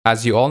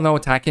As you all know,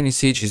 attacking in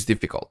Siege is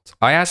difficult.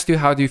 I asked you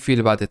how do you feel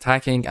about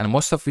attacking, and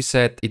most of you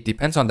said it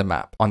depends on the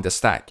map, on the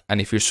stack,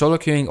 and if you're solo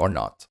queuing or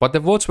not. But the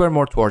votes were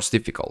more towards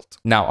difficult.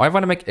 Now, I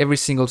want to make every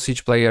single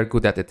Siege player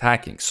good at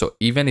attacking, so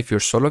even if you're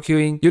solo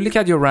queuing, you look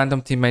at your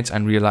random teammates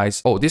and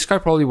realize, oh, this guy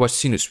probably watched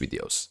Sinus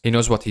videos. He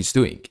knows what he's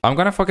doing. I'm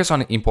gonna focus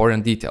on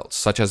important details,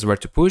 such as where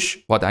to push,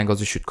 what angles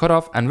you should cut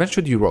off, and when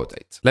should you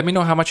rotate. Let me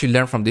know how much you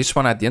learned from this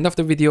one at the end of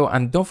the video,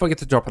 and don't forget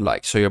to drop a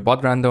like so your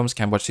bot randoms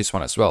can watch this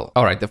one as well.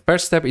 Alright, the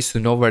first step is to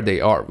know where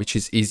they are, which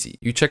is easy.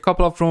 You check a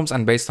couple of rooms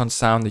and based on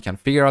sound you can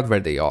figure out where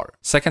they are.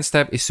 Second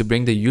step is to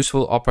bring the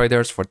useful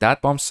operators for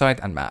that bomb site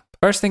and map.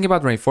 First, think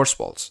about reinforced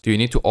walls. Do you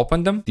need to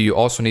open them? Do you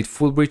also need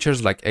full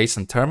breachers like Ace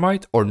and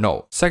Termite, or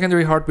no?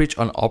 Secondary hard breach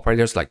on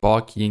operators like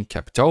Bok, Ying,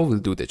 Capitao will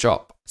do the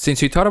job.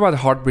 Since you thought about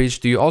hard breach,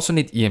 do you also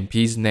need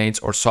EMPs, nades,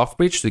 or soft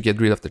breach to get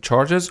rid of the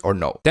charges, or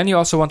no? Then you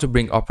also want to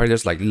bring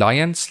operators like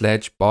Lion,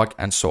 Sledge, Bug,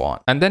 and so on.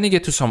 And then you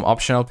get to some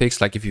optional picks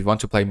like if you want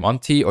to play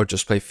Monty or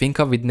just play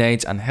Finka with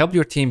nades and help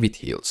your team with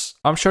heals.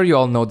 I'm sure you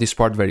all know this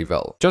part very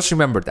well. Just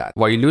remember that.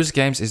 Why you lose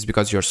games is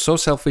because you're so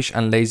selfish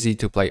and lazy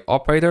to play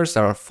operators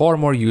that are far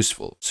more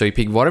useful. So you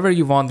pick whatever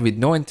you want with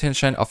no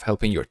intention of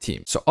helping your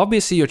team. So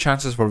obviously your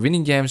chances for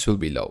winning games will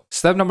be low.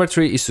 Step number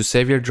 3 is to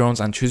save your drones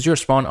and choose your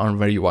spawn on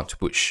where you want to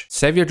push.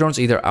 Save your drones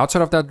either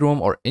outside of that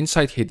room or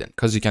inside hidden,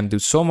 because you can do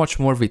so much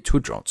more with 2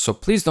 drones, so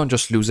please don't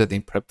just lose it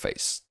in prep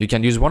phase. You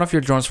can use one of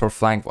your drones for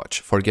flank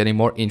watch, for getting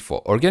more info,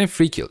 or getting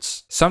free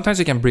kills. Sometimes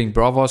you can bring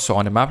Bravo, so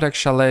on a map like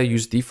Chalet,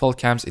 use default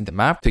cams in the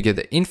map to get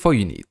the info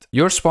you need.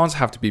 Your spawns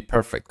have to be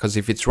perfect, because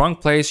if it's wrong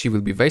place, you will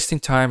be wasting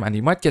time and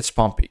you might get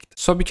spawn picked,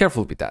 so be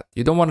careful with that.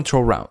 You don't want to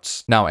throw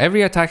rounds. Now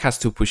every attack has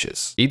 2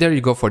 pushes. Either you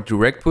go for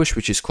direct push,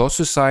 which is close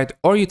to side,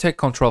 or you take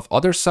control of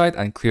other side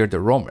and clear the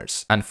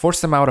roamers, and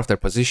force them out of their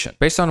position.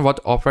 Based on what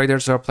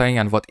operators are playing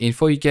and what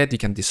info you get, you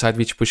can decide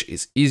which push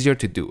is easier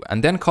to do,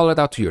 and then call it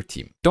out to your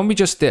team. Don't be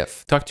just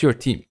deaf, talk to your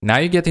team. Now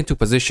you get into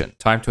position,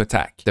 time to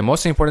attack. The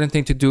most important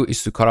thing to do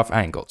is to cut off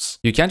angles.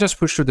 You can't just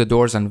push through the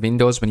doors and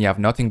windows when you have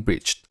nothing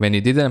breached, when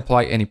you didn't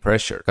apply any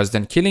pressure, because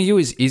then killing you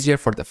is easier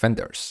for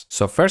defenders.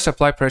 So first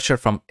apply pressure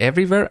from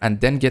everywhere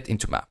and then get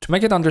into map. To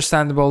make it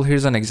understandable,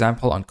 here's an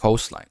example on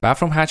Coastline.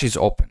 Bathroom hatch is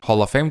open,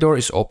 Hall of Fame door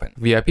is open,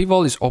 VIP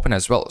wall is open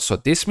as well, so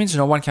this means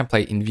no one can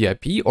play in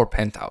VIP or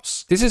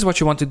penthouse. This is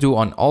what you want to do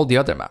on all the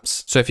other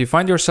maps. So if you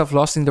find yourself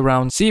lost in the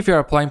round, see if you are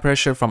applying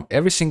pressure from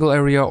every single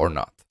area or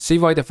not. See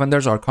why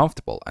defenders are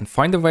comfortable and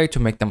find a way to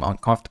make them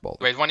uncomfortable.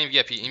 Wait, one in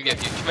VIP, in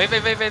VIP.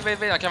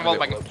 Wait, I can wall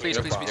back. Please.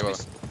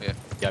 Yeah,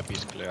 VIP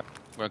is clear.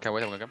 Wait.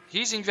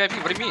 He's in VIP,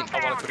 what do you mean?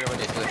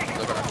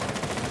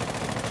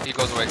 He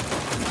goes away.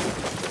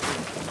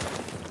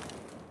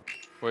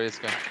 Where is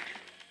this guy?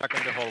 Back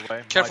in the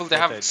hallway. Careful, they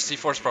have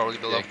C4s probably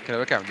below.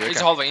 Yeah,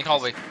 It's hallway, in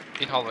hallway.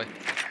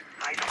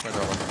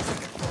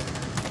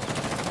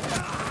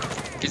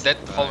 He's dead,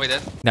 hallway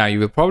dead. Now you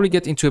will probably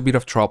get into a bit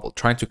of trouble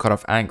trying to cut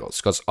off angles,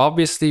 because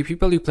obviously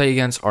people you play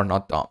against are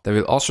not dumb. They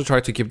will also try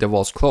to keep the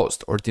walls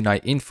closed or deny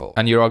info,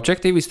 and your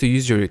objective is to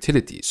use your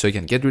utility so you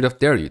can get rid of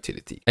their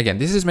utility. Again,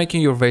 this is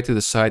making your way to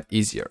the side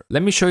easier.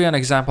 Let me show you an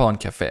example on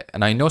Cafe,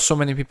 and I know so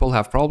many people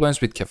have problems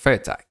with Cafe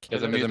attack.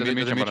 There's a mid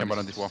chamber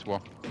on this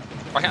wall.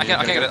 I can't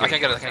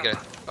get it.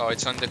 Oh,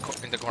 it's in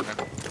the corner.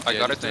 I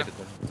got it.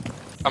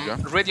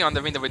 I'm ready on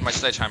the window with my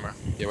sledgehammer.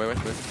 Yeah, wait.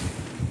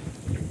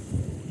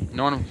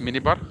 No one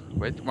minibar.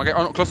 Wait. Okay,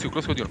 oh, no, close your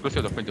window. Close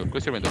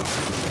your window.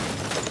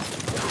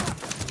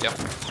 Yep.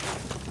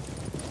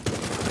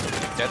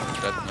 Dead.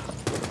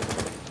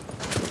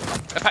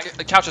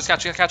 Couches.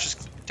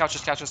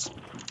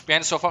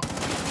 Behind the sofa.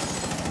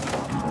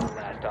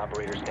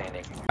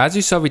 As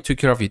you saw, we took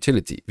care of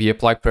utility. We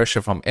applied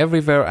pressure from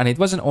everywhere, and it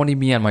wasn't only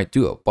me and my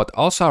duo, but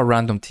also our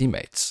random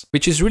teammates,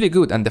 which is really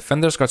good, and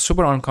defenders got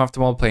super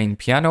uncomfortable playing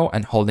piano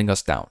and holding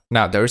us down.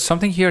 Now, there is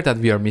something here that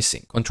we are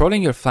missing.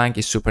 Controlling your flank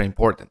is super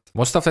important.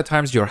 Most of the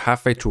times you're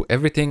halfway through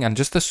everything and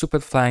just a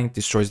stupid flank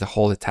destroys the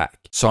whole attack.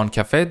 So on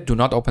Cafe, do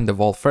not open the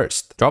wall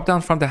first. Drop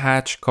down from the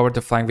hatch, cover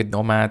the flank with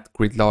Nomad,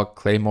 Gridlock,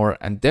 Claymore,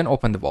 and then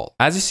open the wall.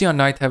 As you see on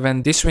Night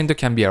Heaven, this window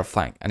can be our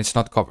flank, and it's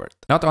not covered.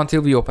 Not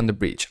until we open the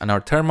breach, and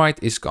our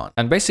Termite is gone.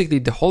 And basically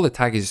the whole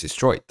attack is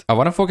destroyed. I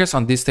want to focus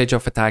on this stage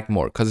of attack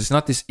more, because it's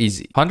not this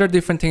easy. 100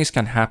 different things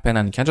can happen,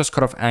 and you can just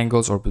cut off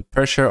angles or put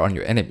pressure on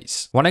your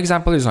enemies. One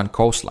example is on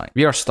Coastline.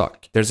 We are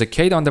stuck. There's a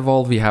Cade on the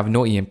wall, we have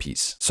no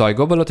EMPs. So I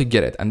go below to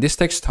get it, and this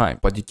takes time,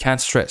 but you can't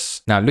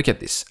stress. Now look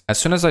at this. As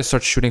soon as I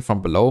start shooting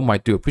from below, my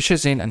duo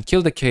pushes in and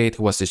kills the Cade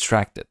who was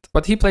distracted.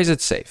 But he plays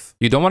it safe.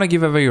 You don't want to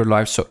give away your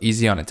life so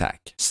easy on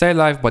attack. Stay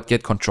alive, but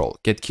get control,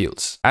 get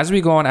kills. As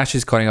we go on, Ash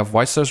is cutting off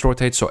White Stars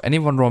rotate so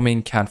anyone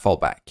roaming can't fall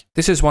back.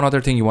 This is one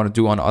other thing you want to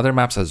do on other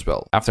maps as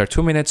well. After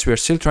 2 minutes, we are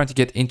still trying to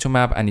get into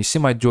map, and you see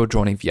my duo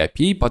droning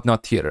VIP but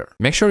not theater.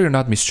 Make sure you're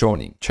not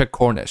misdroning. Check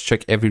corners,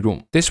 check every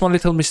room. This one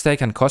little mistake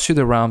can cost you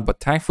the round, but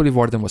thankfully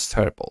Warden was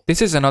terrible.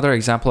 This is another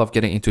example of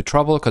getting into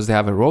trouble because they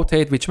have a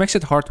rotate, which makes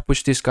it hard to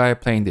push this guy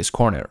playing this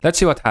corner. Let's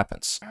see what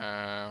happens.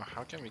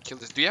 How can we kill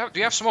this? Do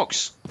you have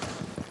smokes?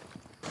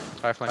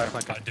 I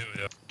flank. I do,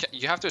 yeah.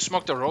 You have to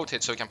smoke the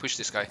rotate so you can push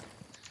this guy.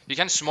 You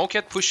can smoke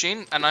it, push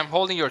in, and I'm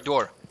holding your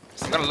door.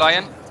 I'm gonna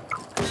lion.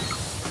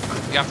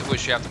 You have to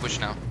push. You have to push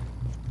now.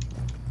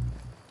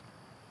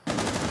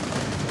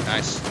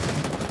 Nice.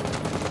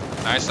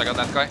 Nice. I got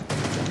that guy.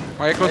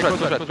 Okay, close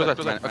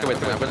right, man. Okay, wait,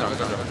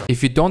 wait.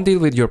 If you don't deal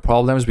with your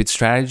problems with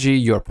strategy,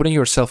 you're putting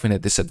yourself in a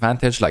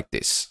disadvantage like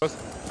this.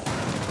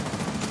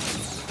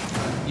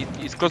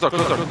 He's closer.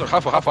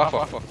 Half.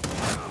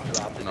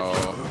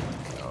 No.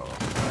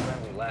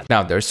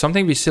 Now, there's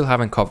something we still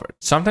haven't covered.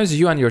 Sometimes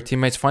you and your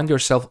teammates find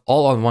yourself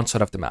all on one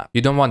side of the map.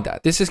 You don't want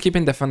that. This is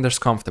keeping defenders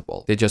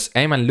comfortable. They just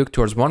aim and look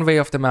towards one way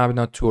of the map,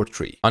 not 2 or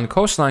 3. On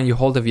Coastline, you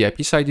hold the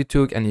VIP side you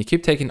took and you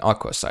keep taking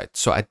Aqua side.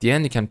 So at the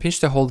end, you can pinch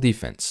the whole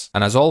defense.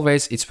 And as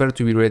always, it's better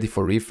to be ready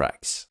for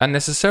refrags. And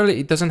necessarily,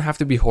 it doesn't have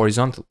to be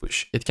horizontal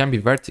push. It can be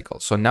vertical.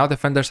 So now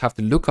defenders have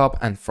to look up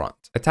and front.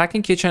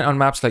 Attacking kitchen on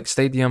maps like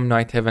Stadium,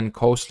 Night Heaven,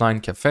 Coastline,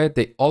 Cafe,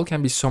 they all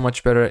can be so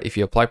much better if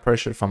you apply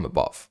pressure from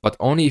above. But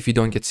only if you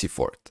don't get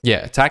C4'd.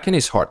 Yeah, attacking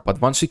is hard,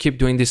 but once you keep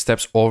doing these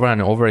steps over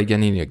and over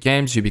again in your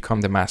games, you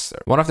become the master.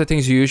 One of the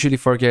things you usually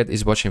forget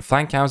is watching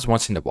flank cams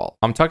once in a while.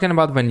 I'm talking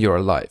about when you're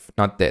alive,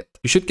 not dead.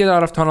 You should get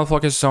out of tunnel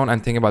focus zone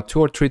and think about 2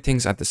 or 3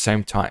 things at the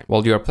same time.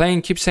 While you're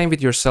playing, keep saying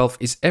with yourself,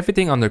 is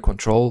everything under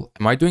control?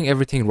 Am I doing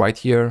everything right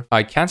here?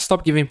 I can't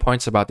stop giving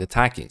points about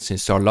attacking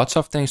since there are lots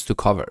of things to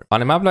cover.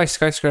 On a map like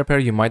Skyscraper,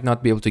 you might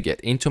not be able to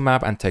get into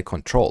map and take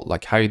control,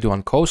 like how you do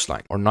on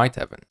Coastline or Night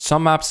Heaven.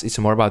 Some maps, it's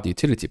more about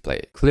utility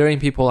play, clearing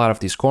people out of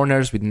these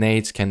corners with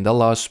nades,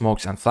 candelas,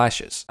 smokes and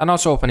flashes, and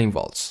also opening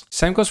vaults.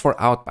 Same goes for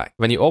Outback.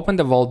 When you open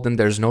the vault, then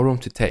there's no room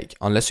to take,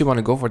 unless you want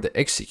to go for the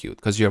execute,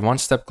 because you're one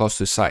step close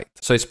to sight.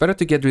 So it's better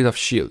to get rid of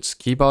shields,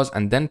 keybos,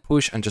 and then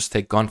push and just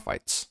take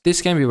gunfights.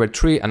 This game we were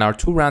 3 and our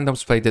 2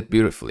 randoms played it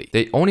beautifully.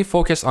 They only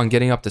focused on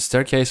getting up the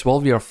staircase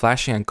while we are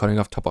flashing and cutting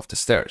off top of the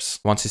stairs.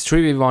 Once it's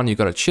 3v1, you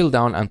gotta chill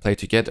down and play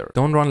together.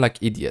 Don't run like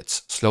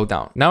idiots, slow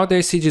down.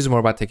 Nowadays Siege is more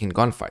about taking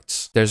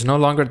gunfights. There's no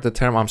longer the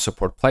term I'm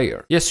support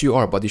player. Yes you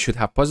are, but you should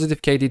have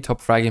positive KD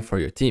top fragging for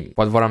your team.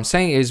 But what I'm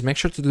saying is make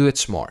sure to do it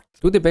smart.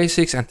 Do the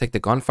basics and take the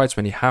gunfights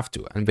when you have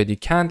to, and when you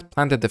can't,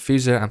 plant the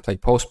diffuser and play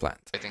post plant.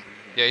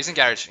 Yeah, he's in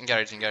garage,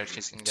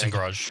 He's in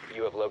garage.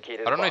 You have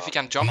located I don't know if he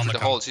can jump through the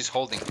holes, he's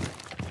holding.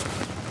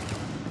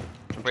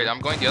 Wait, I'm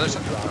going the other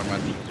side.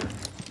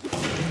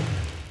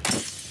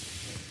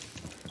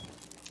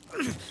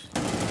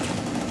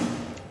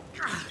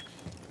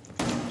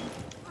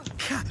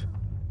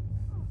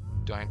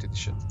 Do I into this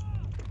shit?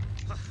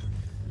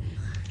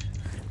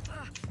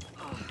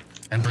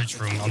 And breach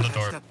room on the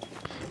door.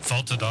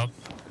 Vaulted up.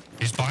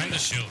 He's behind the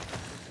shield.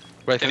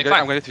 Wait, Can I'm you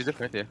gonna climb? defuse it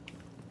right here.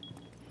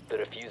 the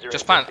diffuser.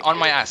 Just plant on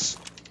my ass.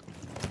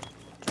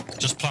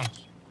 Just plant.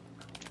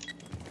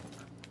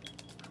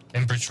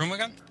 In breach room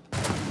again?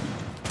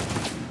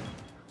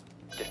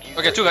 Diffuser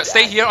Okay, 2 guys,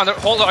 stay here on the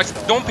hold on.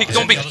 Don't peek, He's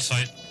don't on the peek, other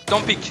side.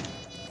 don't peek.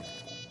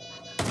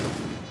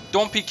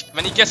 Don't peek.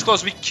 When he gets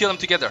close, we kill him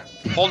together.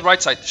 Hold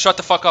right side. Shut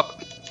the fuck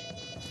up.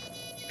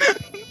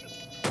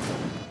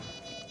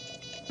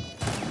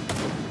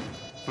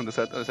 On the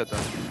set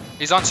down.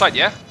 He's on side,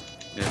 yeah?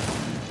 Yeah.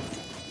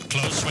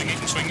 Close, swinging.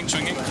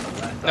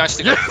 Nice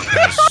to go.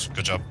 Nice,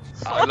 good job.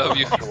 I love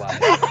you.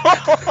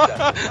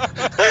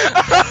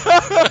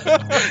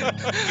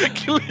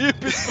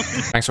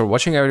 Thanks for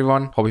watching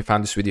everyone. Hope you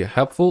found this video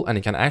helpful and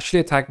you can actually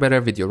attack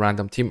better with your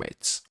random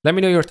teammates. Let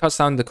me know your thoughts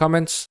down in the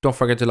comments. Don't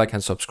forget to like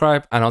and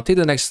subscribe, and until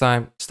the next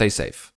time, stay safe.